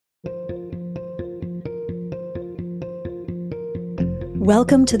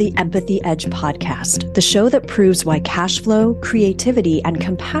Welcome to the Empathy Edge podcast, the show that proves why cash flow, creativity, and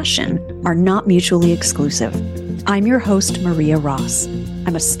compassion are not mutually exclusive. I'm your host, Maria Ross.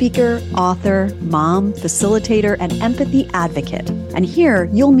 I'm a speaker, author, mom, facilitator, and empathy advocate. And here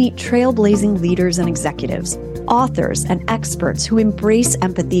you'll meet trailblazing leaders and executives, authors, and experts who embrace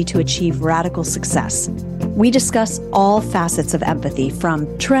empathy to achieve radical success. We discuss all facets of empathy,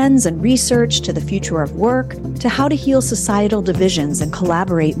 from trends and research to the future of work, to how to heal societal divisions and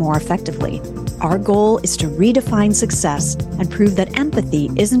collaborate more effectively. Our goal is to redefine success and prove that empathy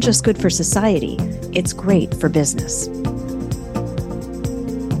isn't just good for society, it's great for business.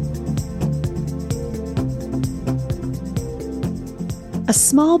 A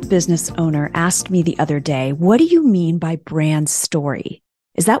small business owner asked me the other day, "What do you mean by brand story?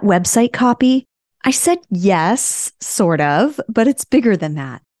 Is that website copy?" I said, yes, sort of, but it's bigger than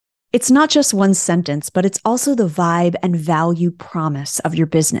that. It's not just one sentence, but it's also the vibe and value promise of your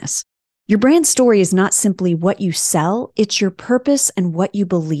business. Your brand story is not simply what you sell, it's your purpose and what you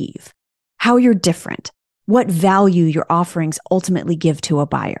believe, how you're different, what value your offerings ultimately give to a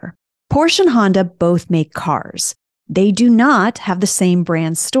buyer. Porsche and Honda both make cars. They do not have the same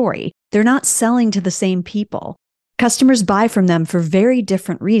brand story. They're not selling to the same people. Customers buy from them for very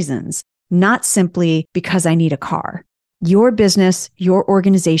different reasons, not simply because I need a car. Your business, your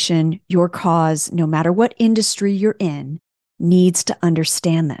organization, your cause, no matter what industry you're in, needs to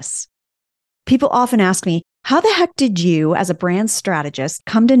understand this. People often ask me, how the heck did you, as a brand strategist,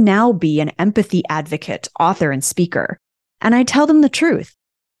 come to now be an empathy advocate, author, and speaker? And I tell them the truth.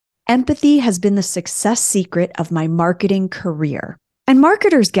 Empathy has been the success secret of my marketing career. And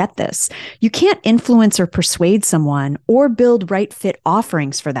marketers get this. You can't influence or persuade someone or build right fit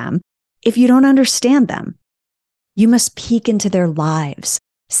offerings for them if you don't understand them. You must peek into their lives,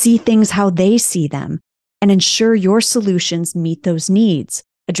 see things how they see them, and ensure your solutions meet those needs,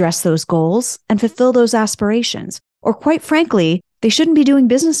 address those goals, and fulfill those aspirations. Or quite frankly, they shouldn't be doing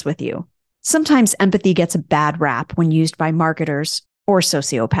business with you. Sometimes empathy gets a bad rap when used by marketers or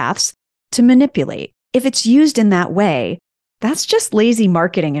sociopaths to manipulate. If it's used in that way, that's just lazy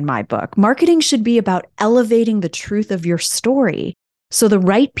marketing in my book. Marketing should be about elevating the truth of your story so the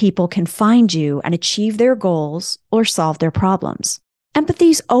right people can find you and achieve their goals or solve their problems.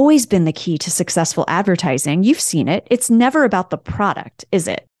 Empathy's always been the key to successful advertising. You've seen it. It's never about the product, is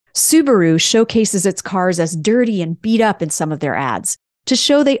it? Subaru showcases its cars as dirty and beat up in some of their ads to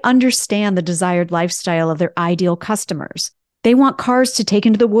show they understand the desired lifestyle of their ideal customers. They want cars to take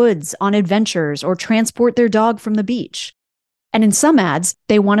into the woods, on adventures, or transport their dog from the beach. And in some ads,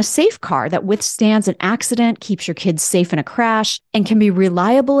 they want a safe car that withstands an accident, keeps your kids safe in a crash, and can be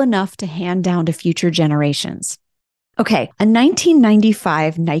reliable enough to hand down to future generations. Okay, a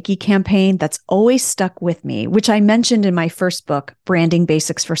 1995 Nike campaign that's always stuck with me, which I mentioned in my first book, Branding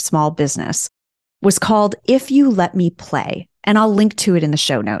Basics for Small Business, was called If You Let Me Play, and I'll link to it in the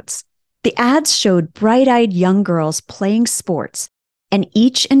show notes. The ads showed bright-eyed young girls playing sports, and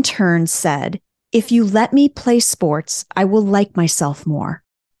each in turn said, "If you let me play sports, I will like myself more.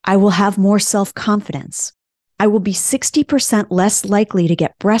 I will have more self-confidence. I will be 60% less likely to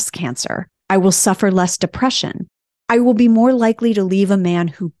get breast cancer. I will suffer less depression. I will be more likely to leave a man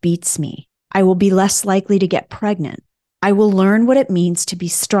who beats me. I will be less likely to get pregnant. I will learn what it means to be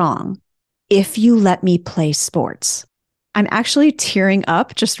strong if you let me play sports." I'm actually tearing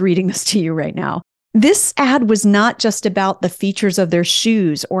up just reading this to you right now. This ad was not just about the features of their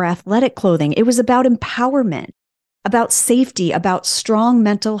shoes or athletic clothing. It was about empowerment, about safety, about strong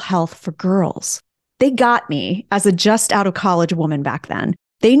mental health for girls. They got me as a just out of college woman back then.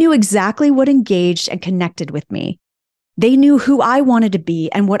 They knew exactly what engaged and connected with me. They knew who I wanted to be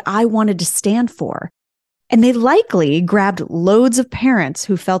and what I wanted to stand for. And they likely grabbed loads of parents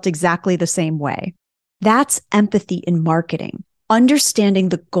who felt exactly the same way. That's empathy in marketing. Understanding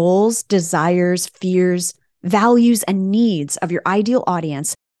the goals, desires, fears, values, and needs of your ideal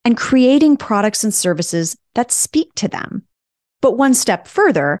audience and creating products and services that speak to them. But one step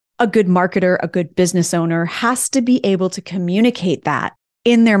further, a good marketer, a good business owner has to be able to communicate that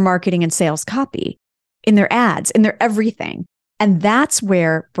in their marketing and sales copy, in their ads, in their everything. And that's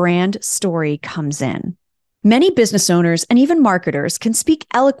where brand story comes in. Many business owners and even marketers can speak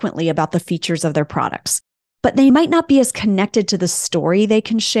eloquently about the features of their products, but they might not be as connected to the story they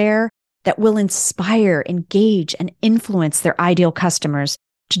can share that will inspire, engage, and influence their ideal customers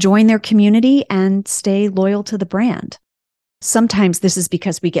to join their community and stay loyal to the brand. Sometimes this is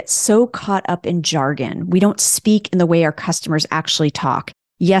because we get so caught up in jargon. We don't speak in the way our customers actually talk.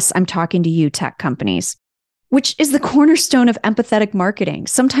 Yes, I'm talking to you, tech companies. which is the cornerstone of empathetic marketing.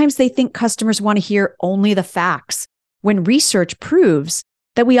 Sometimes they think customers want to hear only the facts, when research proves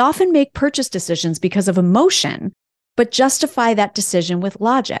that we often make purchase decisions because of emotion, but justify that decision with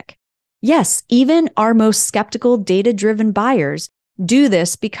logic. Yes, even our most skeptical, data-driven buyers do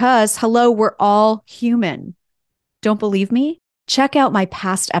this because, hello, we're all human. Don't believe me? Check out my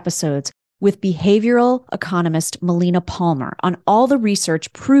past episodes with behavioral economist Melina Palmer on all the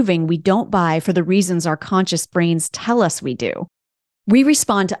research proving we don't buy for the reasons our conscious brains tell us we do. We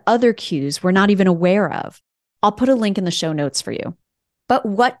respond to other cues we're not even aware of. I'll put a link in the show notes for you. But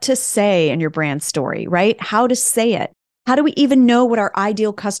what to say in your brand story, right? How to say it? How do we even know what our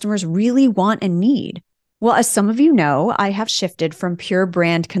ideal customers really want and need? Well, as some of you know, I have shifted from pure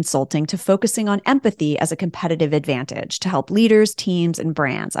brand consulting to focusing on empathy as a competitive advantage to help leaders, teams, and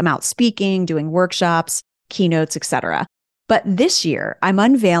brands. I'm out speaking, doing workshops, keynotes, etc. But this year, I'm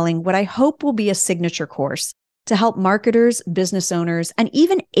unveiling what I hope will be a signature course to help marketers, business owners, and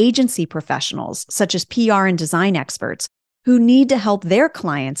even agency professionals, such as PR and design experts, who need to help their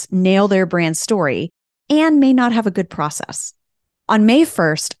clients nail their brand story and may not have a good process. On May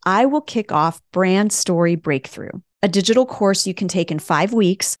 1st, I will kick off Brand Story Breakthrough, a digital course you can take in 5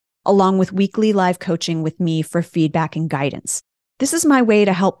 weeks, along with weekly live coaching with me for feedback and guidance. This is my way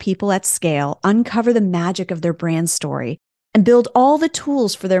to help people at scale uncover the magic of their brand story and build all the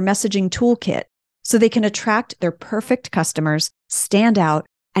tools for their messaging toolkit so they can attract their perfect customers, stand out,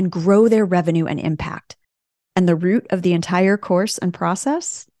 and grow their revenue and impact. And the root of the entire course and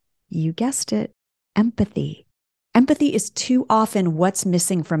process? You guessed it, empathy. Empathy is too often what's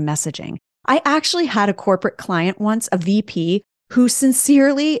missing from messaging. I actually had a corporate client once, a VP, who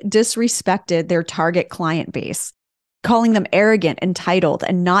sincerely disrespected their target client base, calling them arrogant, entitled,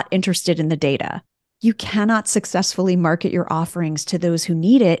 and not interested in the data. You cannot successfully market your offerings to those who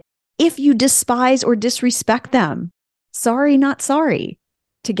need it if you despise or disrespect them. Sorry, not sorry.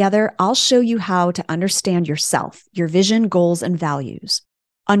 Together, I'll show you how to understand yourself, your vision, goals, and values.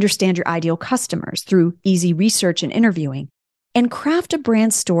 Understand your ideal customers through easy research and interviewing, and craft a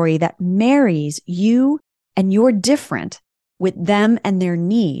brand story that marries you and your different with them and their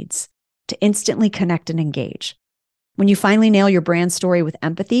needs to instantly connect and engage. When you finally nail your brand story with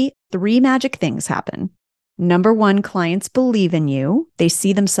empathy, 3 magic things happen. Number 1, clients believe in you. They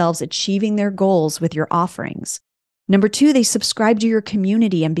see themselves achieving their goals with your offerings. Number 2, they subscribe to your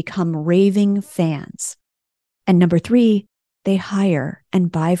community and become raving fans. And number 3, they hire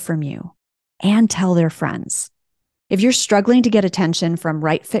and buy from you and tell their friends. If you're struggling to get attention from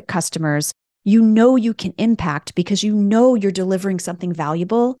right fit customers, you know you can impact because you know you're delivering something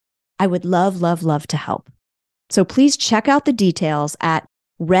valuable. I would love, love, love to help. So please check out the details at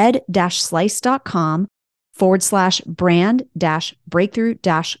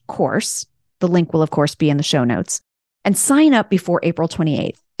red-slice.com/brand-breakthrough-course. The link will, of course, be in the show notes. And sign up before April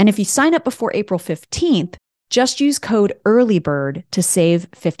 28th. And if you sign up before April 15th, just use code EARLYBIRD to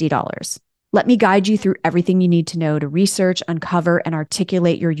save $50. Let me guide you through everything you need to know to research, uncover, and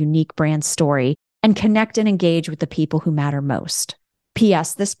articulate your unique brand story and connect and engage with the people who matter most.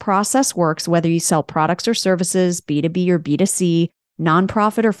 P.S. This process works whether you sell products or services, B2B or B2C,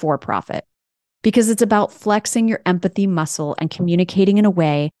 nonprofit or for-profit, because it's about flexing your empathy muscle and communicating in a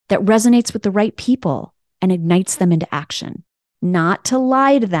way that resonates with the right people and ignites them into action. Not to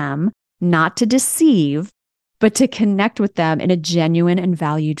lie to them, not to deceive, but to connect with them in a genuine and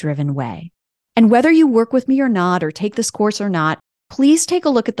value-driven way. And whether you work with me or not, or take this course or not, please take a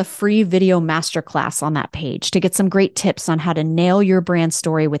look at the free video masterclass on that page to get some great tips on how to nail your brand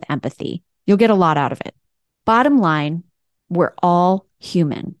story with empathy. You'll get a lot out of it. Bottom line, we're all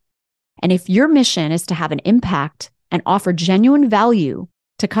human. And if your mission is to have an impact and offer genuine value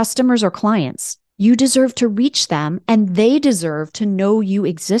to customers or clients, you deserve to reach them and they deserve to know you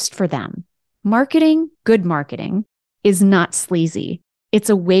exist for them. Marketing, good marketing, is not sleazy. It's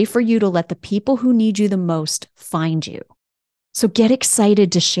a way for you to let the people who need you the most find you. So get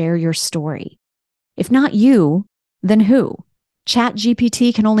excited to share your story. If not you, then who?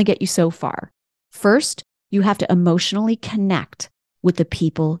 ChatGPT can only get you so far. First, you have to emotionally connect with the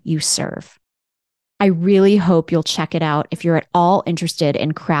people you serve. I really hope you'll check it out if you're at all interested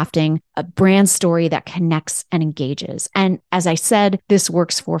in crafting a brand story that connects and engages. And as I said, this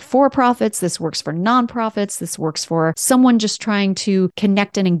works for for-profits, this works for nonprofits, this works for someone just trying to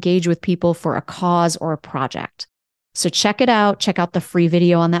connect and engage with people for a cause or a project. So check it out. Check out the free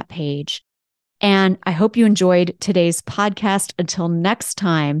video on that page. And I hope you enjoyed today's podcast. Until next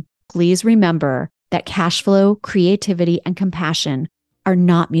time, please remember that cash flow, creativity, and compassion are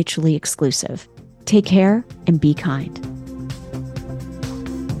not mutually exclusive. Take care and be kind.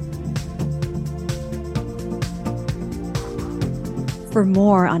 For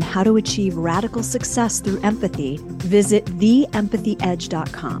more on how to achieve radical success through empathy, visit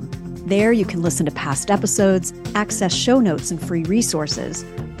theempathyedge.com. There you can listen to past episodes, access show notes and free resources,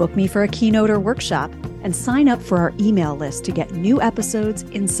 book me for a keynote or workshop, and sign up for our email list to get new episodes,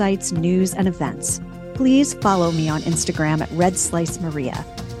 insights, news, and events. Please follow me on Instagram at Red Slice Maria.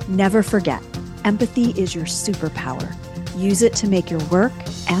 Never forget, empathy is your superpower. Use it to make your work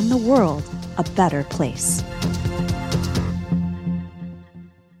and the world a better place.